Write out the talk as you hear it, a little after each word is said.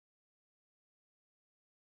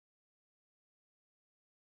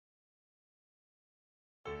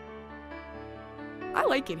I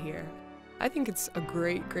like it here. I think it's a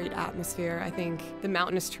great atmosphere. I think the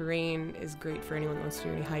mountainous terrain is great for anyone who wants to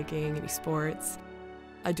do any hiking, any sports.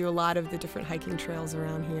 I do a lot of the different hiking trails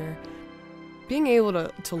around here. Being able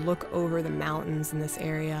to look over the mountains in this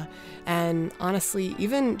area, and honestly,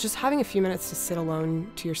 even just having a few minutes to sit alone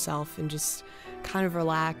to yourself and just kind of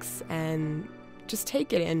relax and just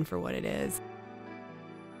take it in for what it is.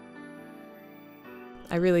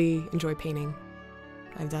 I really enjoy painting.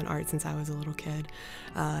 I've done art since I was a little kid,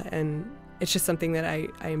 and it's just something that I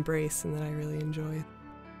embrace and that I really enjoy.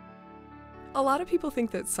 A lot of people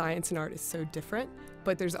think that science and art is so different,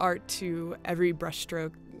 but there's art to every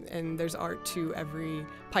brushstroke and there's art to every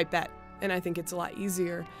pipette, and I think it's a lot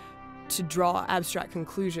easier to draw abstract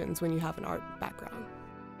conclusions when you have an art background.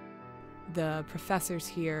 The professors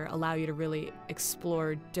here allow you to really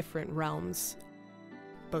explore different realms,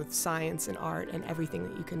 both science and art and everything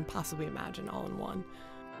that you can possibly imagine all in one.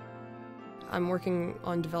 I'm working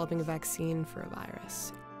on developing a vaccine for a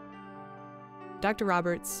virus. Dr.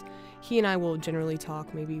 Roberts, he and I will generally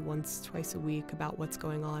talk maybe once, twice a week about what's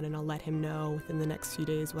going on, and I'll let him know within the next few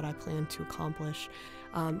days what I plan to accomplish.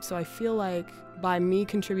 So I feel like by me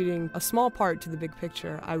contributing a small part to the big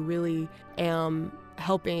picture, I really am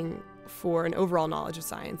helping for an overall knowledge of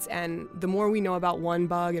science. And the more we know about one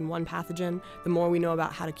bug and one pathogen, the more we know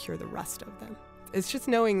about how to cure the rest of them. It's just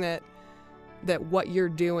knowing that what you're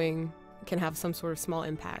doing can have some sort of small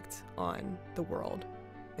impact on the world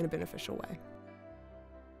in a beneficial way.